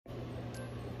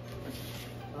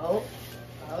Oh,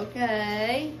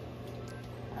 okay.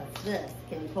 That's this.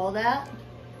 Can you pull that?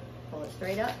 Pull it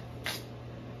straight up.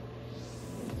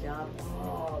 Good job.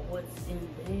 Oh, what's in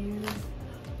there?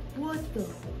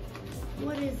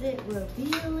 What is it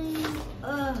revealing?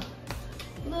 Ugh,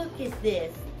 look at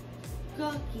this.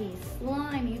 Gucky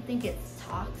slime. You think it's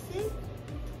toxic?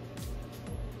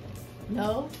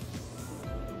 No?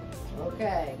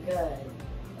 Okay, good.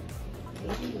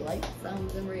 Maybe light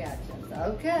sounds and reactions.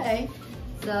 Okay,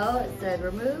 so it said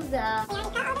remove that. We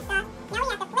already cut all the stuff. Now we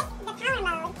have to flip the power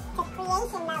mode to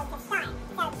creation mode to start.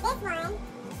 So this one,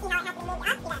 you know, it has to move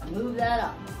up. Move that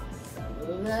up.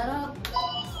 Move that up.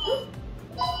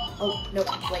 Oh, no,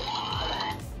 wait. Hold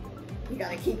on. You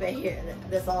gotta keep it here.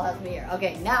 This all has to be here.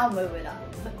 Okay, now move it up.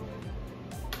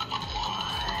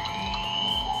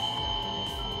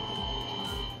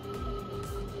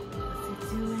 What's it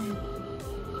doing?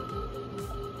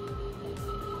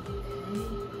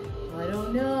 Okay. I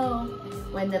don't know.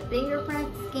 When the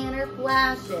fingerprint scanner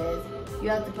flashes, you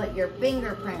have to put your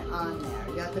fingerprint on there.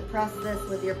 You have to press this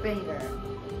with your finger.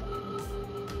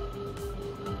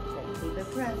 Okay, keep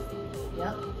it pressed.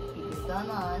 Yep, keep your thumb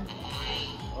on.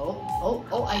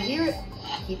 Oh, I hear it.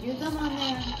 Keep your thumb on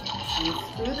there. And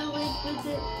screw the lid with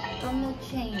it from the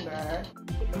chamber.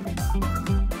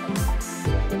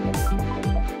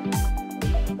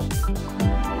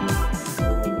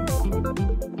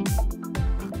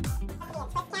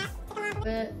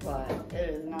 But it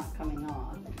is not coming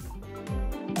off.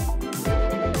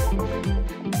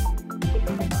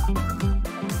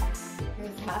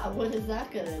 Here's how. What is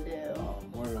that gonna do?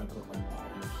 Where did I put my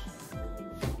wires?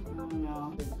 I don't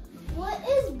know. What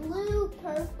is blue,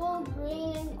 purple,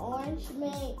 green, and orange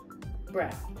make?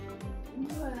 Brown.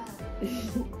 Brown.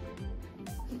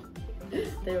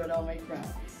 They would all make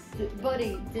brown.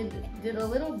 Buddy, did a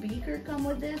little beaker come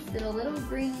with this? Did a little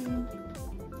green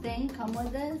thing come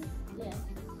with this? Yeah.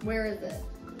 Where is it?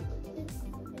 It's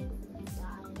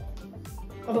inside it.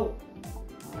 Oh,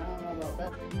 I don't know about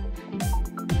that.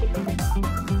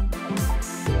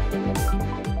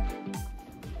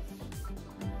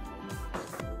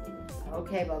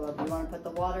 Okay, Bubba, do you want to put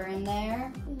the water in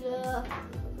there? Yeah.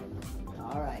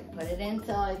 All right, put it in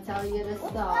till I tell you to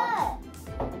What's stop. that?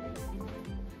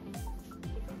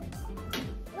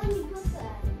 Let me put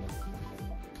that.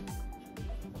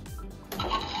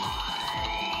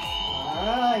 All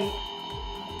right.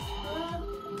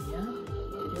 Yeah,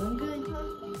 you're doing good.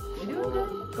 You're doing good.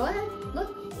 Go ahead. Look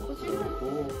what you're doing.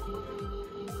 Cool.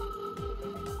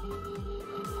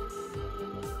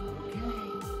 Okay.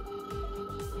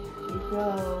 There you go.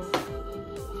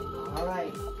 All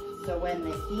right. So when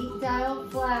the heat dial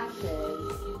flashes,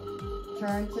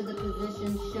 turn to the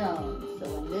position shown. So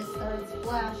when this starts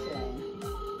flashing,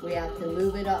 we have to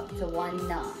move it up to 1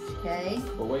 notch, okay?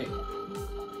 But wait.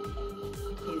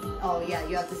 Oh yeah,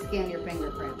 you have to scan your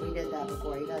fingerprint. We did that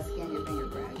before. You gotta scan your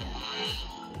fingerprint again.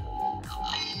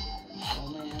 Oh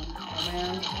man, oh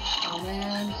man, oh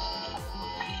man.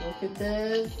 Look at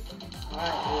this.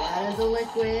 Alright, we added the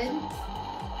liquid.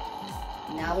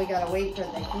 Now we gotta wait for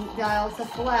the heat dial to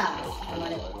flash. And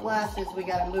when it flashes, we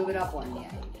gotta move it up 1.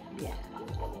 Yeah.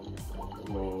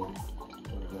 Whoa.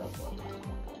 What is that for?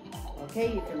 Okay,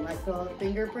 you can let go of the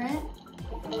fingerprint.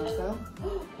 You can let go.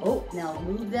 Oh, now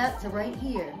move that to right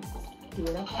here. Do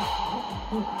it up.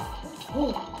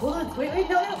 Oh, hold on. Wait,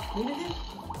 no. Leave it in.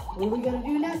 What are we gonna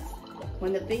do next?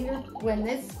 When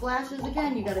this flashes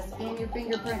again, you gotta scan your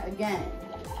fingerprint again.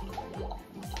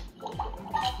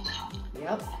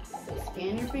 Yep. So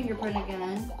scan your fingerprint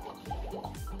again.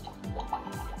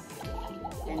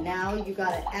 And now you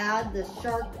gotta add the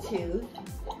shark tooth,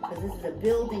 because this is a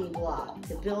building block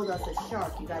to build us a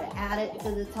shark. You gotta add it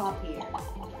to the top here.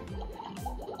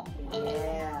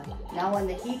 Yeah. Now when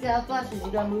the heat dial flashes,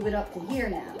 you gotta move it up to here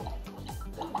now.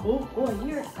 Oh, I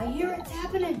hear it. I hear it's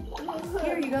happening.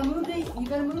 Here, you gotta move it. You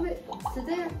gotta move it to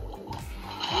there.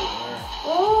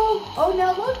 Oh,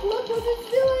 now look what it's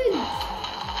doing.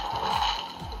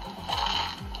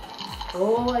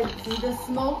 Oh, I see the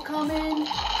smoke coming.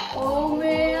 Oh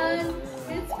man,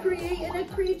 it's creating a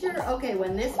creature. Okay,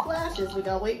 when this flashes, we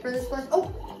gotta wait for this flash.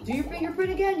 Oh, do your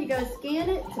fingerprint again. You gotta scan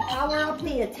it to power up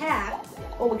the attack.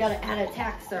 Oh, we gotta add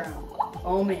attack serum.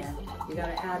 Oh man, you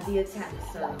gotta add the attack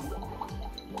serum.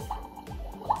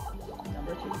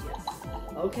 Number 2, yes.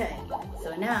 Okay,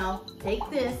 so now take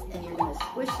this and you're gonna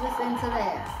squish this into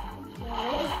there.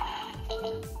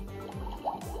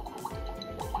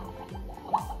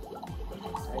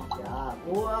 Good job.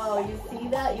 Whoa, you see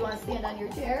that? You want to stand on your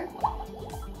chair?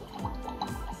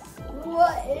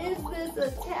 What is this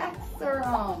attack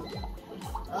serum?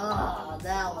 Oh,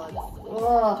 that looks...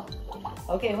 Oh.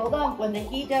 Okay, hold on. When the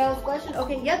heat down is flashing.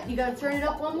 Okay, yep, you gotta turn it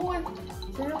up one more.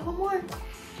 Turn it up one more.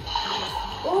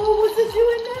 Oh, what's it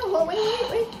doing now? Oh, wait.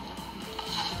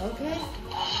 Okay.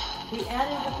 We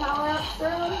added the power up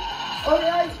serum. Oh,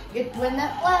 guys, when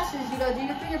that flashes, you gotta do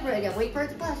your fingerprint again. Wait for it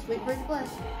to flash.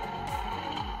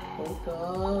 Oh,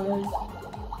 God.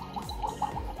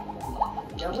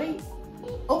 Yeah, wait.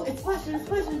 Oh, it's flashing.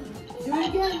 Do it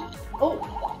again. Oh,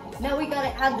 now we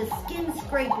gotta add the skin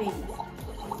scrapings.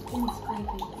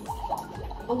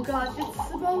 Oh gosh, it's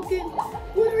smoking.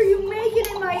 What are you making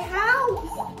in my house?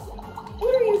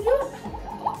 What are you doing?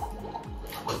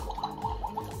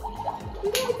 You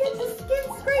gotta get the skin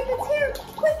scrapings here.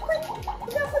 Quick.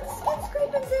 You gotta put the skin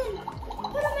scrapings in.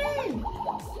 Put them in.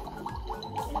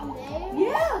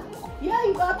 Yeah,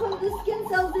 you gotta put the skin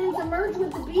cells in to merge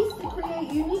with the beast to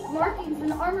create unique markings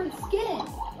and armored skin.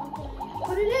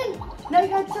 Put it in. Now you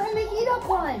gotta turn the heat up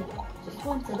one. Just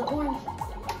one to the orange.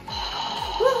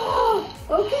 Oh,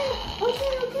 okay, what's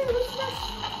next?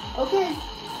 Okay.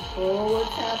 Oh,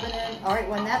 what's happening? All right,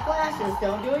 when that flashes,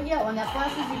 don't do it yet. When that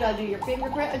flashes, you gotta do your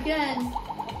fingerprint again.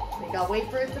 You gotta wait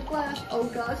for it to flash. Oh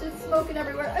gosh, it's smoking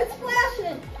everywhere. It's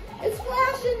flashing,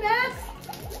 Max.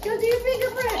 Go do your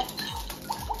fingerprint.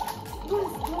 What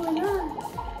is going on?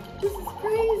 This is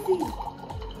crazy.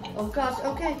 Oh gosh,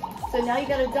 okay. So now you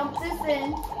gotta dump this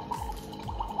in.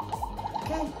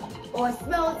 Okay. Oh, I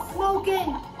smell it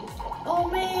smoking. Oh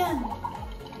man.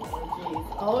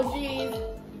 Oh jeez.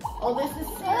 Oh, this is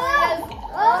serious.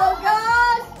 Oh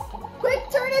gosh. Quick,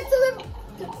 turn it to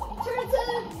the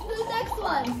next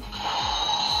one.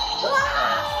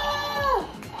 Ah!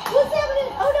 What's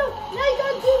happening? Oh no, now you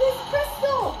gotta do this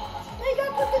crystal. Now you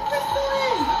gotta put the crystal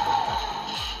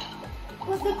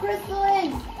in.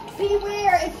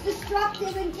 Beware, it's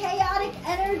destructive and chaotic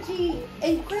energy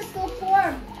in crystal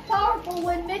form. Powerful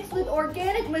when mixed with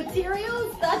organic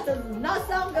materials. That does not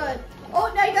sound good.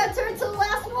 Oh, now you gotta turn to the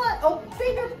last one. Oh,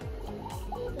 finger.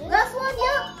 Last one,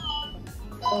 yep.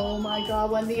 Oh my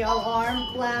God, when the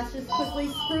alarm flashes, quickly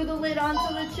screw the lid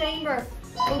onto the chamber.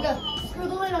 Oh God, screw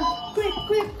the lid on. Quick.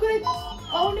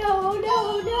 Oh no.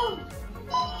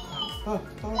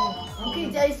 Okay,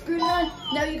 Daddy screwed it on.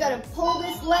 Now you gotta pull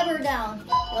this lever down.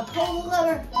 Pull the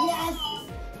lever. Yes.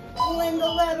 Pulling the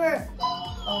lever.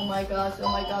 Oh my gosh,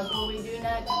 what do we do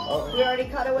next? Oh, We already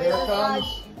cut away here the it side.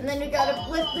 comes. And then you gotta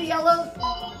flip the yellow. Oh!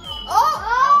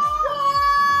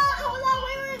 Hold on,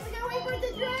 wait, we gotta wait for it to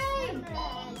drain.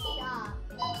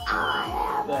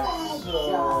 That's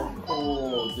so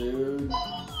cool, dude.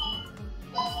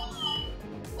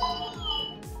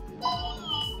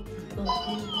 Look at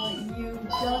what you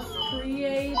just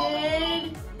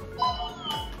created.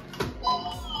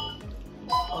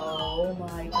 Oh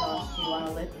my gosh, you want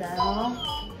to lift that off?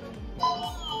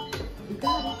 You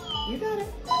got it.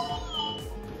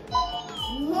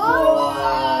 Whoa!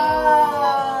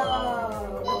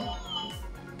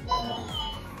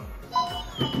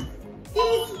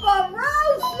 He's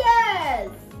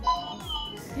ferocious!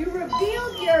 You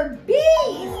revealed your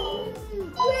beast!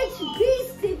 Which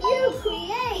beast did you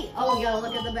create? Oh, we gotta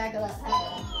look at the back of that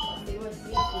package. Let's see which beast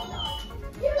is that.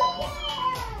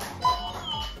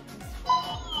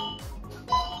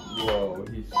 Whoa,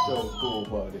 he's so cool,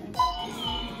 buddy.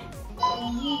 I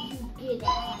need you to get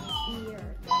out of here.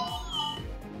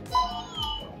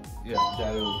 Yeah,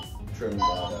 Daddy will trim that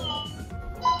out.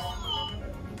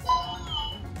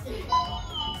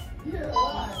 Here,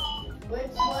 what?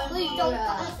 Which one? Please don't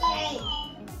touch me.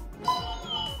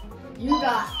 You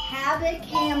got Havoc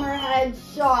Hammerhead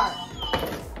Shark.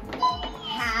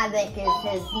 Havoc is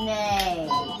his name.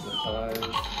 The time.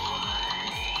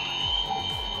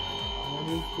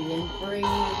 He's being free.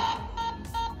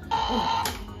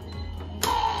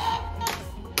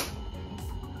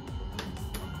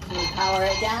 Can you power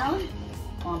it down?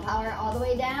 Want to power it all the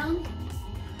way down?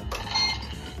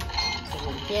 So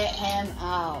get him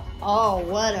out. Oh,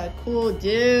 what a cool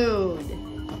dude.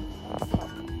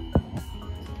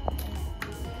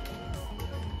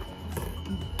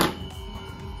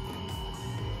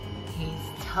 He's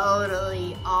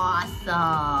totally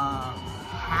awesome.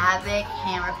 Havoc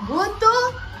Hammer. What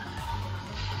the?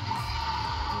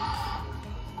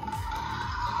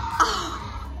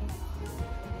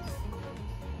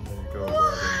 There you go, buddy.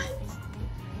 What?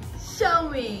 Show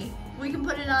me. We can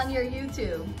put it on your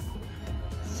YouTube.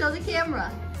 Show the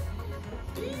camera.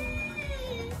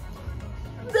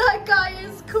 That guy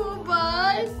is cool,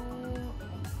 bud.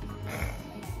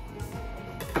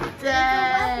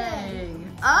 Dang.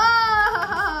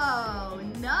 Oh,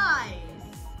 nice.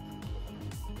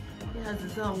 He has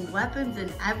his own weapons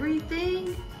and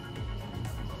everything.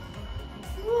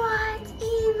 What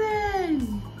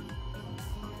even?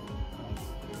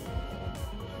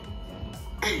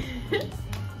 There you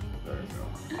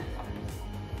go.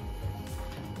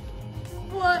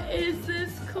 What is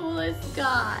this coolest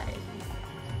guy?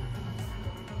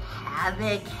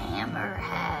 Havoc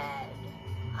Hammerhead.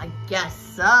 I guess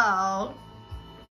so.